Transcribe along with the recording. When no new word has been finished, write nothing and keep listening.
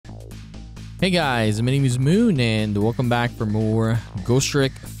Hey guys, my name is Moon and welcome back for more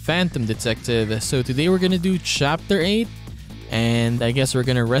Ghosttrick Phantom Detective. So today we're gonna do chapter 8 and I guess we're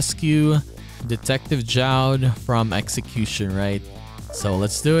gonna rescue Detective Jowd from execution, right? So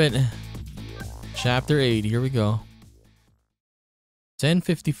let's do it. Chapter 8, here we go.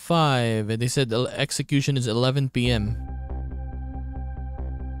 10:55, they said the execution is 11 p.m.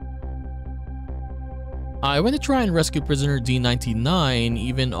 I went to try and rescue prisoner D99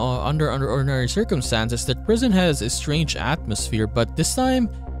 even under ordinary circumstances. That prison has a strange atmosphere, but this time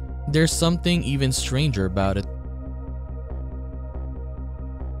there's something even stranger about it.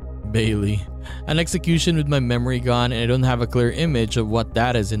 Bailey. An execution with my memory gone and I don't have a clear image of what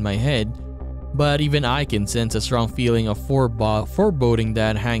that is in my head, but even I can sense a strong feeling of foreboding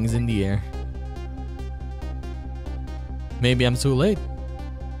that hangs in the air. Maybe I'm too late.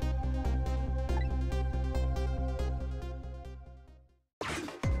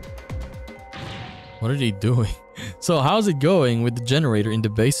 What are they doing? So how's it going with the generator in the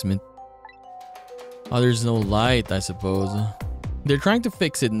basement? Oh, there's no light, I suppose. They're trying to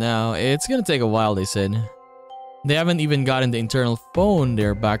fix it now. It's gonna take a while, they said. They haven't even gotten the internal phone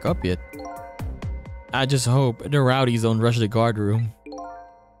there back up yet. I just hope the rowdies don't rush the guard room.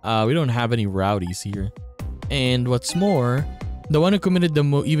 We don't have any rowdies here. And what's more, the one who committed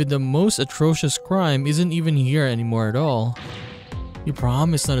even the most atrocious crime isn't even here anymore at all. You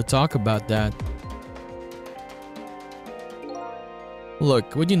promised not to talk about that.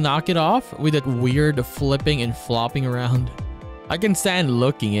 Look, would you knock it off with that weird flipping and flopping around? I can stand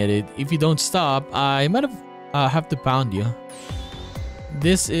looking at it. If you don't stop, I might have to pound you.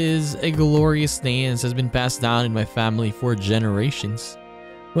 This is a glorious dance has been passed down in my family for generations.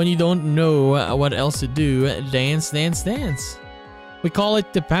 When you don't know what else to do, dance, dance, dance. We call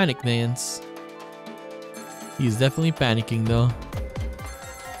it the panic dance. He's definitely panicking though.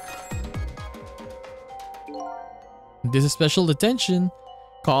 This is special detention.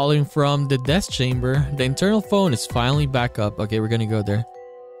 Calling from the death chamber. The internal phone is finally back up. Okay, we're gonna go there.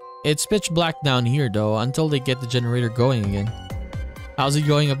 It's pitch black down here though until they get the generator going again. How's it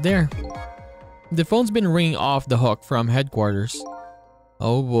going up there? The phone's been ringing off the hook from headquarters.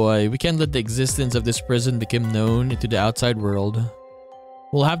 Oh boy, we can't let the existence of this prison become known to the outside world.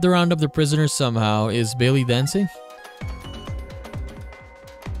 We'll have to round up the prisoners somehow. Is Bailey dancing?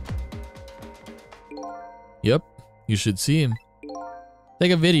 Yep. You should see him.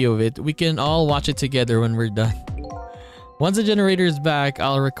 Take a video of it. We can all watch it together when we're done. Once the generator is back,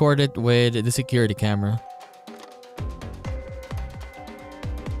 I'll record it with the security camera.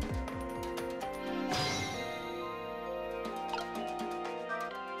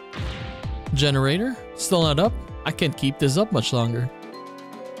 Generator? Still not up? I can't keep this up much longer.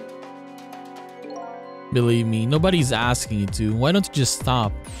 Believe me, nobody's asking you to. Why don't you just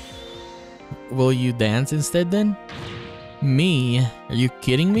stop? Will you dance instead then? Me? Are you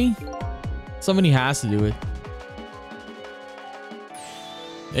kidding me? Somebody has to do it.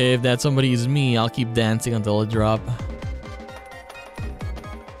 If that somebody is me, I'll keep dancing until I drop.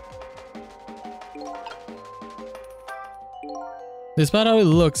 Despite how it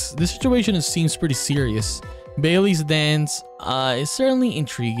looks, this situation seems pretty serious. Bailey's dance is certainly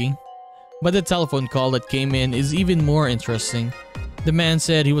intriguing, but the telephone call that came in is even more interesting. The man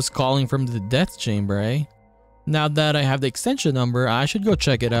said he was calling from the death chamber, eh? Now that I have the extension number, I should go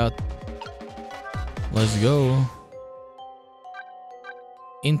check it out. Let's go.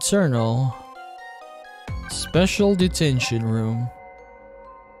 Internal. Special detention room.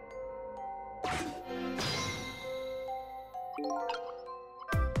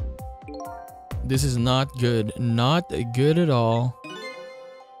 This is not good. Not good at all.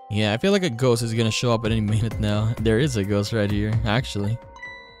 Yeah, I feel like a ghost is gonna show up at any minute now. There is a ghost right here, actually.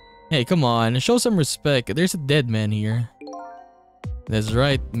 Hey, come on, show some respect. There's a dead man here. That's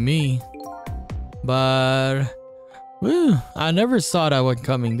right, me. But... whew, I never saw that one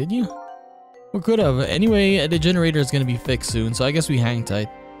coming, did you? Or could have. Anyway, the generator is gonna be fixed soon, so I guess we hang tight.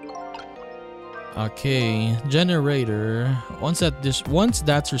 Okay, generator. Once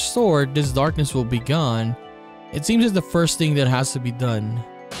that's restored, this darkness will be gone. It seems it's the first thing that has to be done.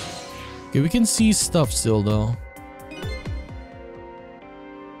 Okay, we can see stuff still though.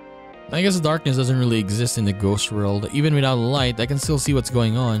 I guess darkness doesn't really exist in the ghost world. Even without light, I can still see what's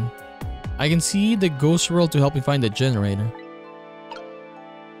going on. I can see the ghost world to help me find the generator.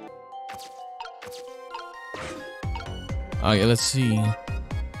 Okay, let's see.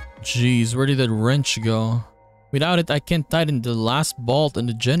 Jeez, where did that wrench go? Without it, I can't tighten the last bolt on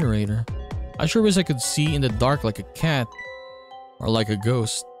the generator. I sure wish I could see in the dark like a cat. Or like a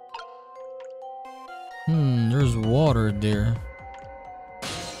ghost. There's water there.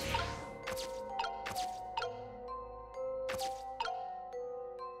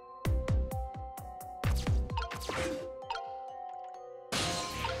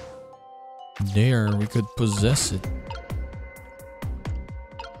 There, we could possess it.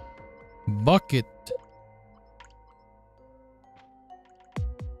 Bucket.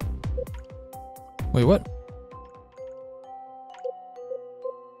 Wait, what?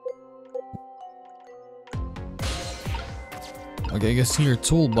 Okay, I guess here,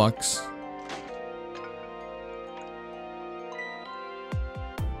 toolbox.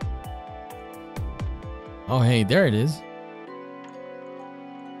 Oh, hey, there it is.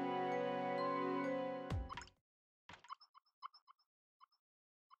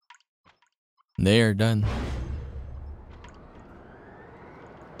 There, done.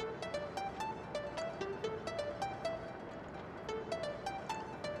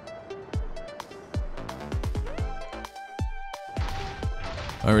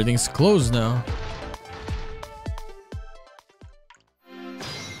 Everything's closed now.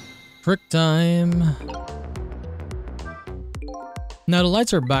 Trick time. Now the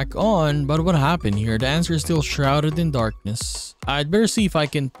lights are back on, but what happened here? The answer is still shrouded in darkness. I'd better see if I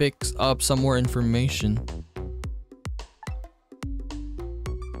can pick up some more information.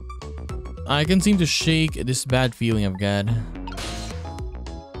 I can seem to shake this bad feeling I've got.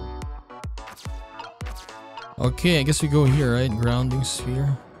 Okay, I guess we go here, right? Grounding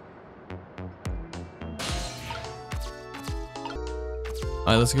sphere.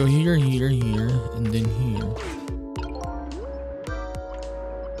 Alright, let's go here, here, here, and then here.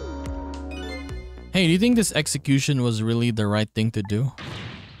 Hey, do you think this execution was really the right thing to do?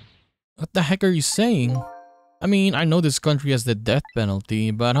 What the heck are you saying? I mean, I know this country has the death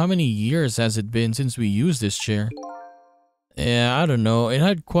penalty, but how many years has it been since we used this chair? Yeah, I don't know. It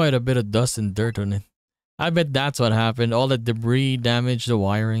had quite a bit of dust and dirt on it. I bet that's what happened. All the debris damaged the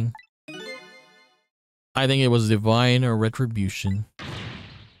wiring. I think it was divine or retribution.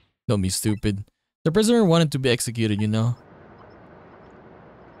 Don't be stupid. The prisoner wanted to be executed, you know.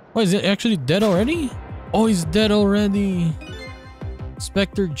 Oh, is it actually dead already? Oh, he's dead already.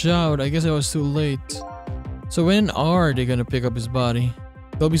 Inspector Jowd. I guess I was too late. So when are they gonna pick up his body?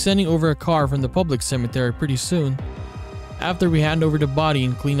 They'll be sending over a car from the public cemetery pretty soon. After we hand over the body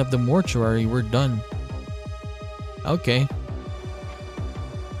and clean up the mortuary, we're done. Okay.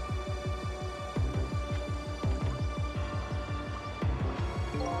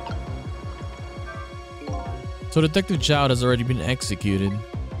 So Detective Jowd has already been executed.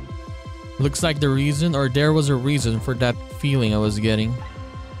 Looks like the reason, or there was a reason for that feeling I was getting.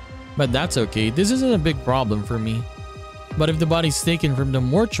 But that's okay, this isn't a big problem for me. But if the body's taken from the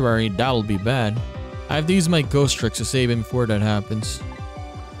mortuary, that'll be bad. I have to use my ghost tricks to save him before that happens.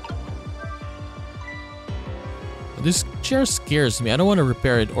 This chair scares me. I don't want to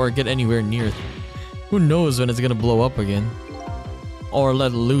repair it or get anywhere near it. Who knows when it's gonna blow up again. Or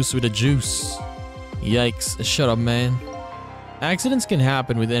let loose with the juice. Yikes, shut up, man. Accidents can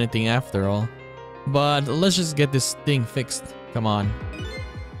happen with anything after all. But let's just get this thing fixed. Come on.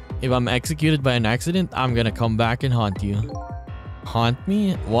 If I'm executed by an accident, I'm gonna come back and haunt you. Haunt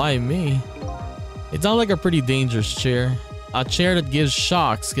me? Why me? It sounds like a pretty dangerous chair. A chair that gives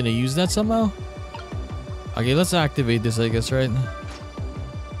shocks. Can I use that somehow? Okay, let's activate this, I guess, right?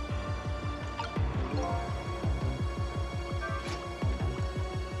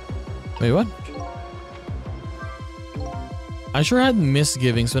 Wait, what? I sure had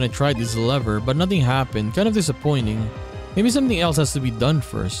misgivings when I tried this lever, but nothing happened. Kind of disappointing. Maybe something else has to be done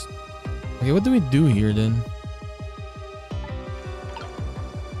first. Okay, what do we do here then?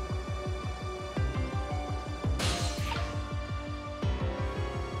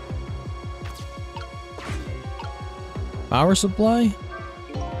 Power supply?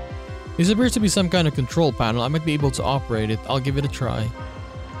 This appears to be some kind of control panel. I might be able to operate it. I'll give it a try.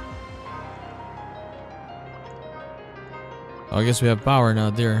 Oh, I guess we have power now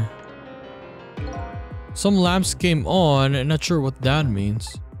there. Some lamps came on. I'm not sure what that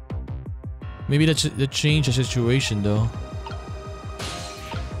means. Maybe that changed the situation though.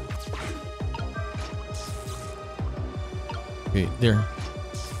 Okay, there.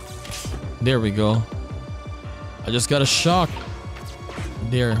 There we go. I just got a shock.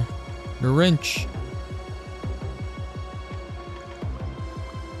 There. The wrench.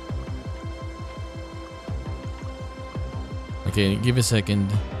 Okay, give a second.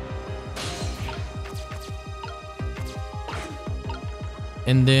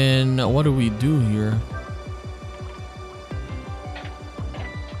 And then what do we do here?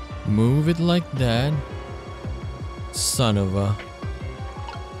 Move it like that. Son of a...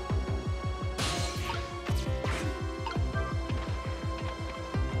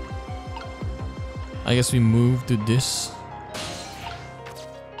 I guess we move to this.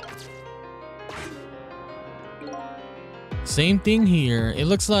 Same thing here. It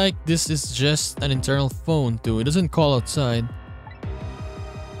looks like this is just an internal phone too. It doesn't call outside.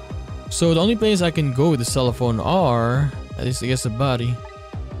 So the only place I can go with the cell phone are, at least I guess, the body.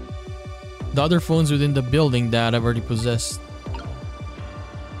 The other phones within the building that I've already possessed.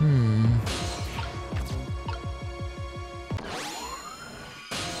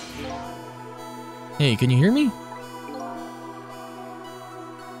 Hey, can you hear me?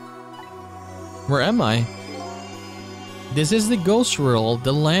 Where am I? This is the ghost world,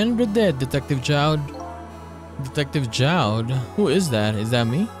 the land of the dead, Detective Jowd. Detective Jowd? Who is that? Is that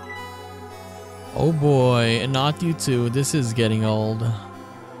me? Oh boy, and not you too. This is getting old.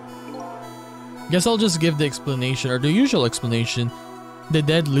 Guess I'll just give the explanation, or the usual explanation. The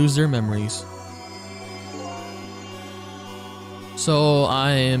dead lose their memories. So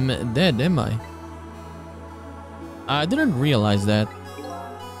I'm dead, am I? I didn't realize that.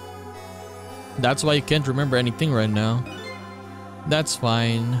 That's why you can't remember anything right now. That's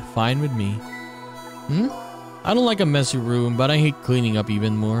fine. Fine with me. I don't like a messy room, but I hate cleaning up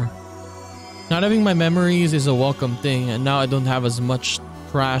even more. Not having my memories is a welcome thing, and now I don't have as much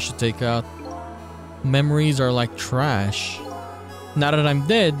trash to take out. Memories are like trash. Now that I'm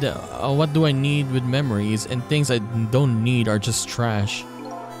dead, what do I need with memories? And things I don't need are just trash.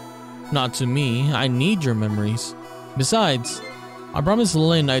 Not to me. I need your memories. Besides, I promised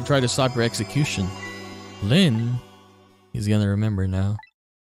Lynn I'd try to stop your execution. Lynn? He's gonna remember now.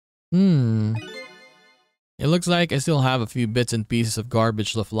 It looks like I still have a few bits and pieces of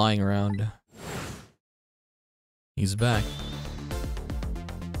garbage left lying around. He's back.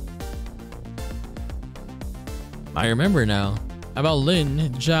 I remember now. About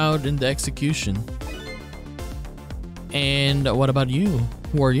Lynn, Jowd, and the execution. And what about you?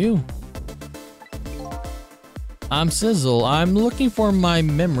 Who are you? I'm Sizzle. I'm looking for my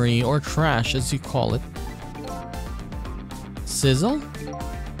memory, or trash as you call it. Sizzle?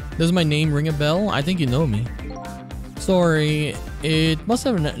 Does my name ring a bell? I think you know me. Sorry, it must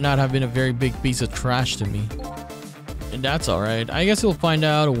have not have been a very big piece of trash to me. And that's alright. I guess you'll find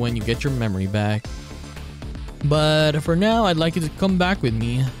out when you get your memory back. But for now, I'd like you to come back with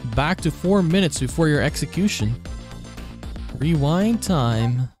me. Back to 4 minutes before your execution. Rewind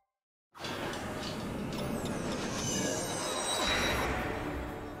time.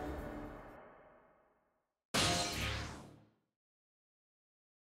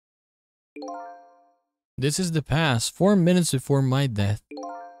 This is the past, 4 minutes before my death.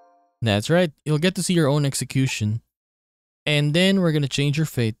 That's right, you'll get to see your own execution. And then we're gonna change your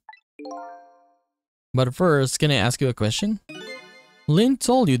fate. But first, can I ask you a question? Lynn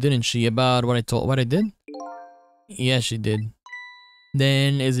told you, didn't she, about what I did? Yes, she did.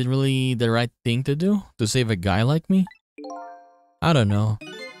 Then is it really the right thing to do? To save a guy like me? I don't know.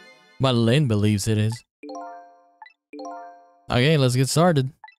 But Lynn believes it is. Okay, let's get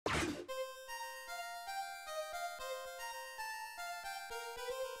started.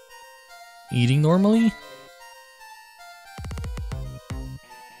 Eating normally?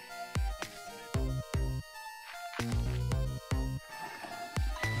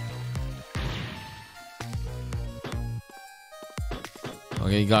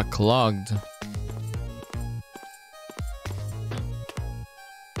 Okay, got clogged.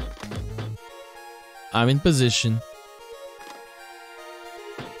 I'm in position.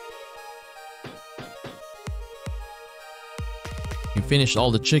 You finished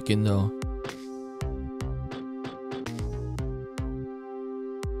all the chicken though.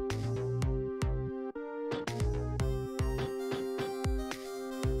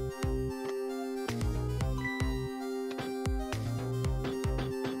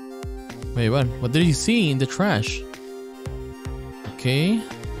 Wait, what? What did you see in the trash? Okay.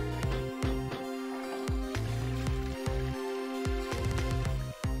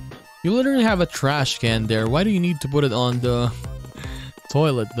 You literally have a trash can there. Why do you need to put it on the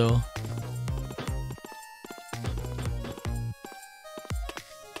toilet though?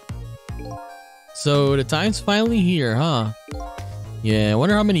 So the time's finally here, huh? Yeah, I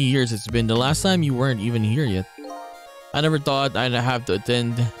wonder how many years it's been. The last time you weren't even here yet. I never thought I'd have to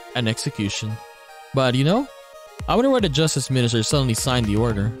attend an execution. But you know, I wonder why the Justice Minister suddenly signed the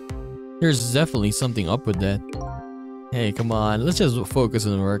order. There's definitely something up with that. Hey, come on, let's just focus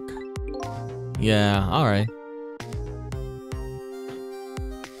on work. Yeah, alright.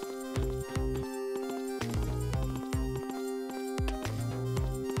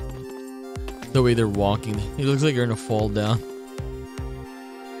 The way they're walking, it looks like you're gonna fall down.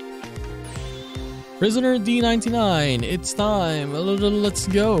 Prisoner D99, it's time. Let's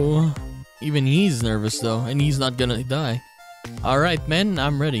go. Even he's nervous though, and he's not gonna die. Alright, men,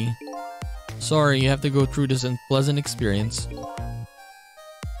 I'm ready. Sorry, you have to go through this unpleasant experience.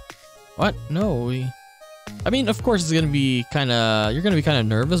 What? No, I mean, of course, it's gonna be you're gonna be kind of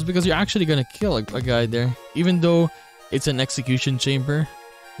nervous because you're actually gonna kill a guy there. Even though it's an execution chamber,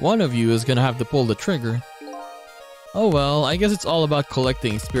 one of you is gonna have to pull the trigger. Oh well, I guess it's all about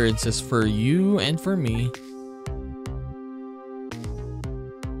collecting experiences for you and for me.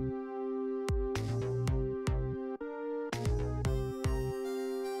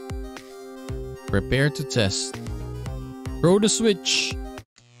 Prepare to test. Throw the switch.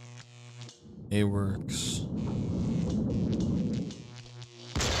 It works.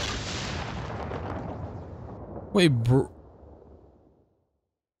 Wait, bro.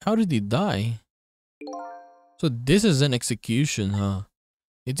 How did he die? So this is an execution, huh?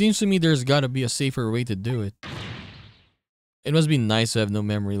 It seems to me there's gotta be a safer way to do it. It must be nice to have no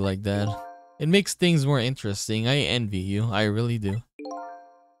memory like that. It makes things more interesting. I envy you. I really do.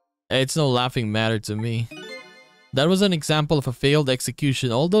 It's no laughing matter to me. That was an example of a failed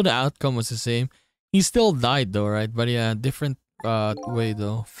execution, although the outcome was the same. He still died though, right? But yeah, different way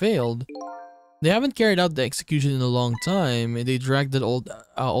though. Failed. They haven't carried out the execution in a long time, and they dragged that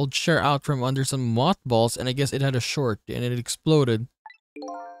old chair out from under some mothballs, and I guess it had a short, and it exploded.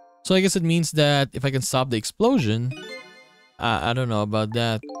 So I guess it means that if I can stop the explosion, I don't know about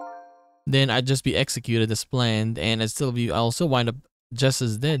that, then I'd just be executed as planned, and I'll also wind up just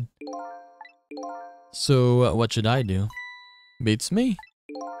as dead. So what should I do? Beats me.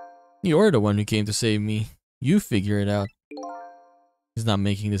 You're the one who came to save me. You figure it out. He's not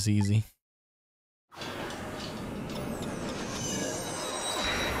making this easy.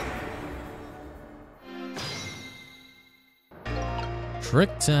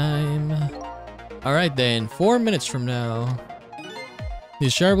 Trick time. Alright then, 4 minutes from now. The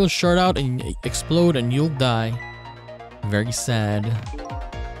shard will short out and explode and you'll die. Very sad.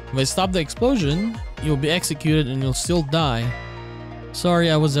 If I stop the explosion, you'll be executed and you'll still die. Sorry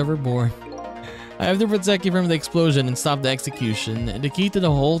I was ever born. I have to protect you from the explosion and stop the execution. The key to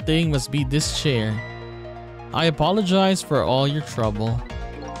the whole thing must be this chair. I apologize for all your trouble.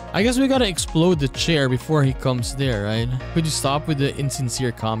 I guess we gotta explode the chair before he comes there, right? Could you stop with the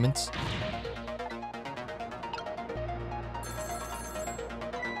insincere comments?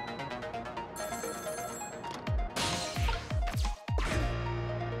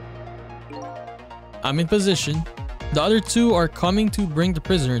 I'm in position. The other two are coming to bring the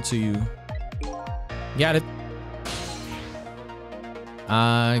prisoner to you. Got it.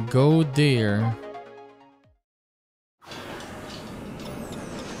 Go there.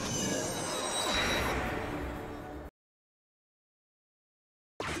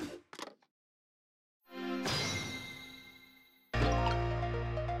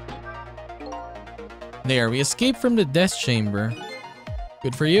 There, we escaped from the death chamber.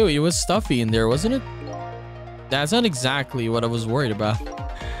 Good for you, it was stuffy in there, wasn't it? That's not exactly what I was worried about.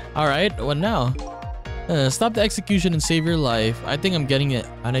 Alright, what now? Stop the execution and save your life. I think I'm getting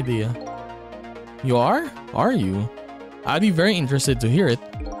an idea. You are? Are you? I'd be very interested to hear it.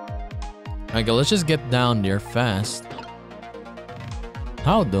 Okay, let's just get down there fast.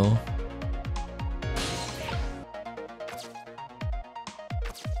 How though?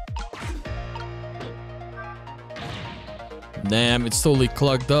 Damn, it's totally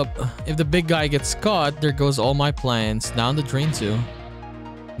clogged up. If the big guy gets caught, there goes all my plans. Down the drain too.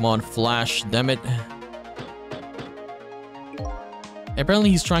 Come on, Flash, damn it.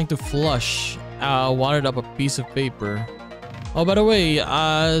 Apparently he's trying to flush wadded up a piece of paper. Oh, by the way,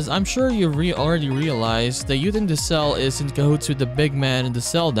 as I'm sure you already realized, the youth in the cell is in cahoots with the big man in the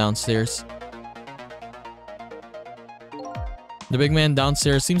cell downstairs. The big man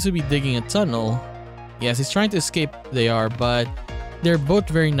downstairs seems to be digging a tunnel. Yes, he's trying to escape, they are, but they're both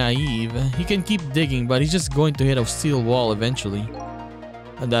very naive. He can keep digging, but he's just going to hit a steel wall eventually.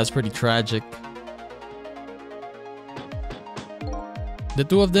 And that's pretty tragic. The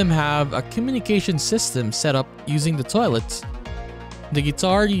two of them have a communication system set up using the toilets. The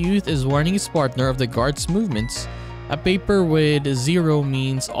guitar youth is warning his partner of the guard's movements. A paper with 0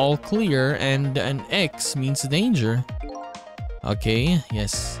 means all clear and an X means danger. Okay,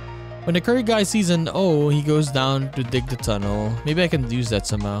 yes. When the curry guy sees an O, he goes down to dig the tunnel. Maybe I can use that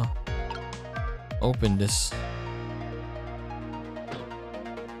somehow. Open this.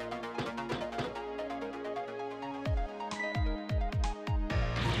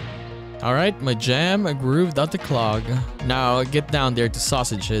 Alright, my jam grooved out the clog. Now get down there to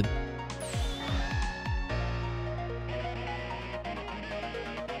Sausage Head.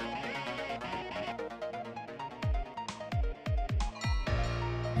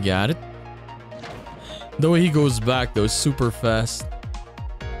 Got it. The way he goes back though is super fast.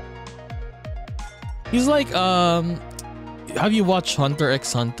 He's like, have you watched Hunter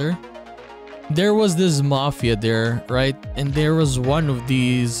x Hunter? There was this mafia there, right? And there was one of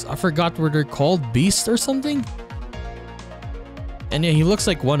these, I forgot what they're called, Beast or something? And yeah, he looks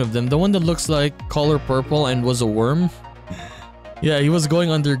like one of them. The one that looks like color purple and was a worm. Yeah, he was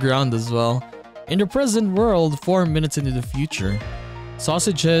going underground as well. In the present world, 4 minutes into the future,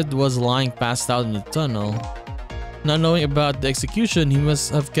 Sausagehead was lying passed out in the tunnel. Not knowing about the execution, he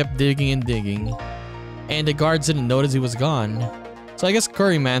must have kept digging and digging. And the guards didn't notice he was gone. So I guess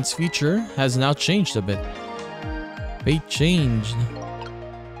Curryman's future has now changed a bit. Fate changed.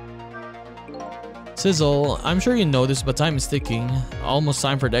 Sizzle, I'm sure you know this, but time is ticking. Almost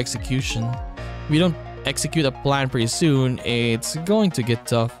time for the execution. If we don't execute a plan pretty soon, it's going to get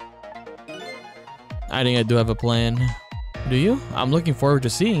tough. I think I do have a plan. Do you? I'm looking forward to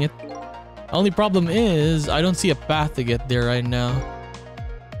seeing it. Only problem is, I don't see a path to get there right now.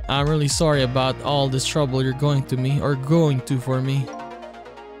 I'm really sorry about all this trouble you're going to for me.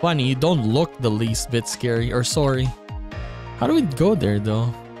 Funny, you don't look the least bit scary or sorry. How do we go there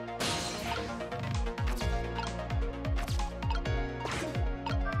though?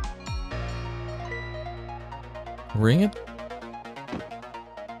 Ring it?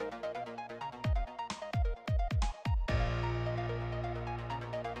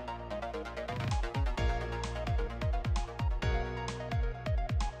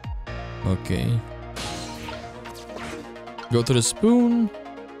 Okay. Go to the spoon.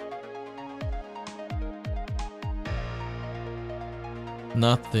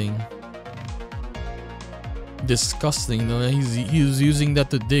 Nothing. Disgusting though. He's using that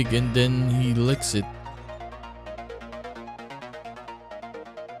to dig and then he licks it.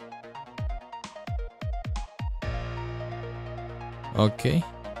 Okay.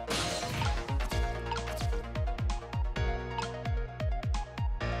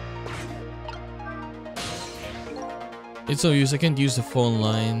 It's no use, I can't use the phone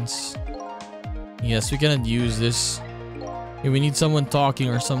lines. Yes, we cannot use this. Okay, we need someone talking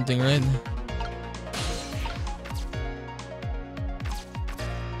or something, right?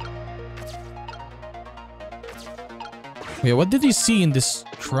 Wait, what did he see in this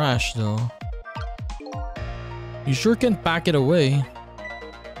trash though? You sure can pack it away.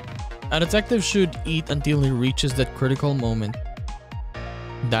 A detective should eat until he reaches that critical moment.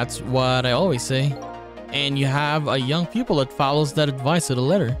 That's what I always say. And you have a young pupil that follows that advice to the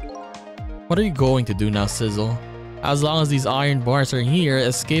letter. What are you going to do now, Sizzle? As long as these iron bars are here,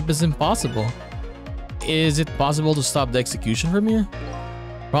 escape is impossible. Is it possible to stop the execution from here?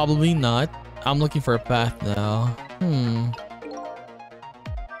 Probably not. I'm looking for a path now.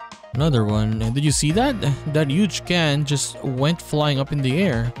 Another one. Did you see that? That huge can just went flying up in the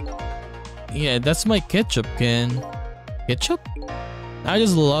air. Yeah, that's my ketchup can. Ketchup? I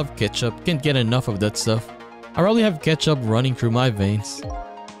just love ketchup. Can't get enough of that stuff. I probably have ketchup running through my veins.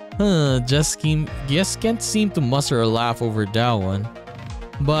 Just can't seem to muster a laugh over that one.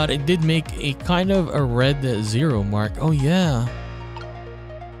 But it did make a kind of a red 0 mark. Oh yeah.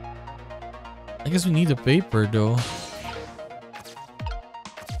 I guess we need a paper though.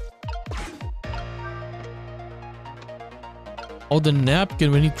 Oh, the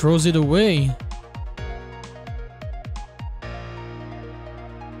napkin when he throws it away.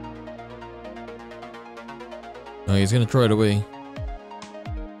 Oh, he's gonna throw it away.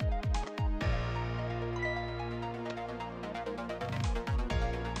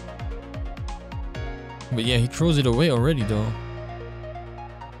 But yeah, he throws it away already though.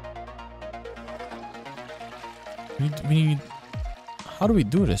 We need... How do we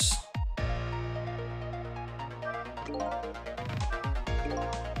do this?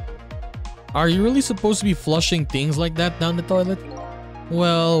 Are you really supposed to be flushing things like that down the toilet?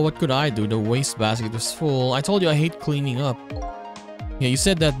 Well, what could I do? The wastebasket was full. I told you I hate cleaning up. Yeah, you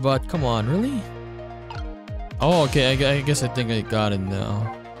said that, but come on, really? Oh, okay, I guess I think I got it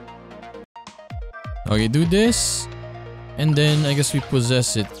now. Okay, do this. And then I guess we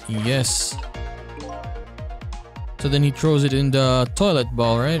possess it. Yes. So then he throws it in the toilet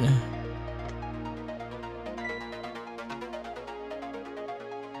bowl, right?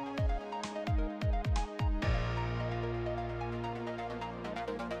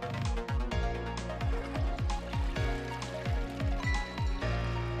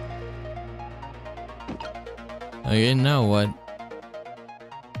 Okay, now what?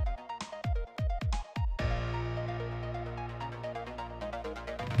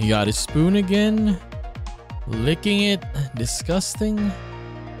 He got his spoon again. Licking it. Disgusting.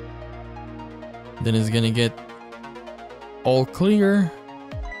 Then it's gonna get all clear.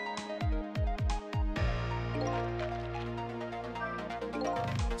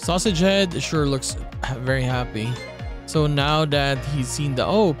 Sausage Head sure looks very happy. So now that he's seen the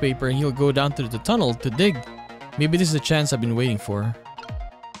O paper, he'll go down to the tunnel to dig. Maybe this is the chance I've been waiting for.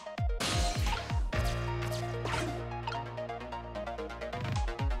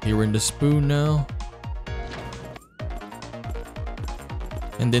 Here we're in the spoon now.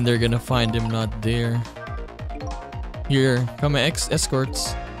 And then they're gonna find him not there. Here come my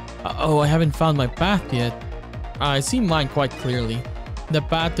escorts. Oh, I haven't found my path yet. I see mine quite clearly. The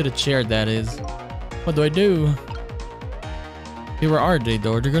path to the chair, that is. What do I do? Hey, where are they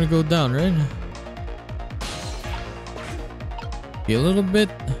though? They're gonna go down, right? Okay, a little bit.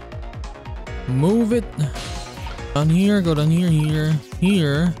 Move it. Down here, go down here, here,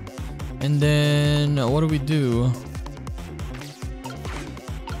 here. And then what do we do?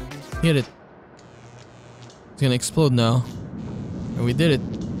 Hit it. It's gonna explode now. And we did it.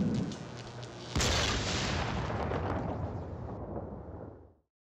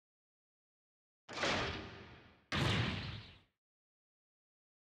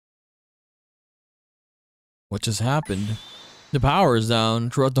 What just happened? The power is down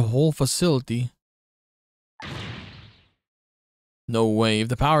throughout the whole facility. No way. If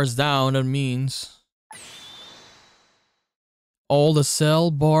the power is down, that means all the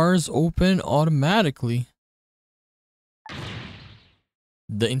cell bars open automatically.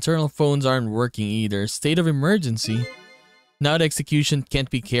 The internal phones aren't working either. State of emergency. Now the execution can't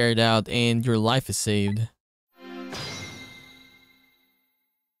be carried out and your life is saved.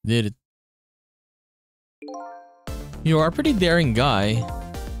 Did it. You are a pretty daring guy.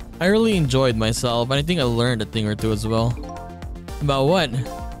 I really enjoyed myself and I think I learned a thing or two as well. About what?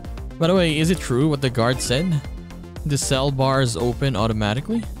 By the way, is it true what the guard said? The cell bars open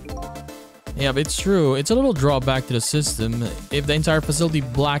automatically? Yeah, but it's true. It's a little drawback to the system. If the entire facility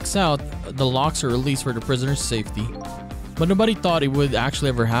blacks out, the locks are released for the prisoner's safety. But nobody thought it would actually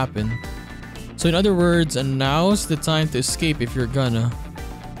ever happen. So in other words, and now's the time to escape if you're gonna.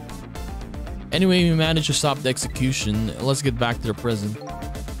 Anyway, we managed to stop the execution. Let's get back to the prison.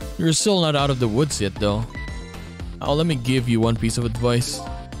 You're still not out of the woods yet though. Oh, let me give you one piece of advice.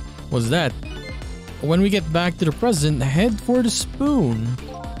 What's that? When we get back to the present, head for the spoon.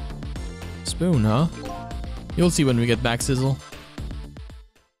 Spoon, huh? You'll see when we get back, Sizzle.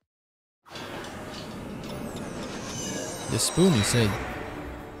 The spoon, he said.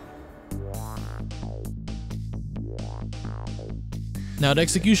 Now the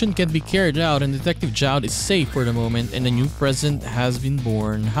execution can be carried out and Detective Jowd is safe for the moment and a new present has been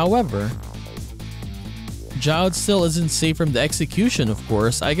born. However, Jowd still isn't safe from the execution, of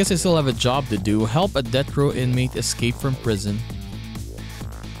course. I guess I still have a job to do. Help a death row inmate escape from prison.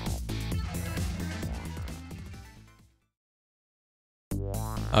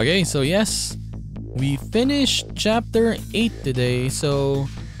 Okay, so yes, we finished chapter 8 today. So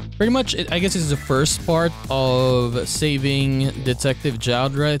pretty much, I guess this is the first part of saving Detective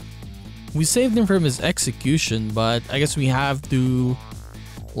Jowd, right? We saved him from his execution, but I guess we have to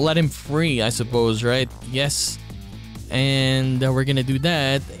let him free, I suppose, right? Yes. And we're gonna do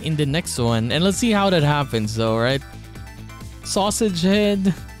that in the next one. And let's see how that happens though, right? Sausage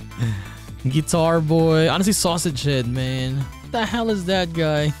Head. Guitar Boy. Honestly, Sausage Head, man. What the hell is that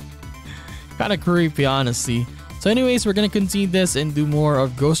guy? Kinda creepy, honestly. So anyways, we're gonna continue this and do more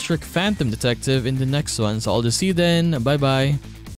of Ghost Trick Phantom Detective in the next one. So I'll just see you then. Bye bye.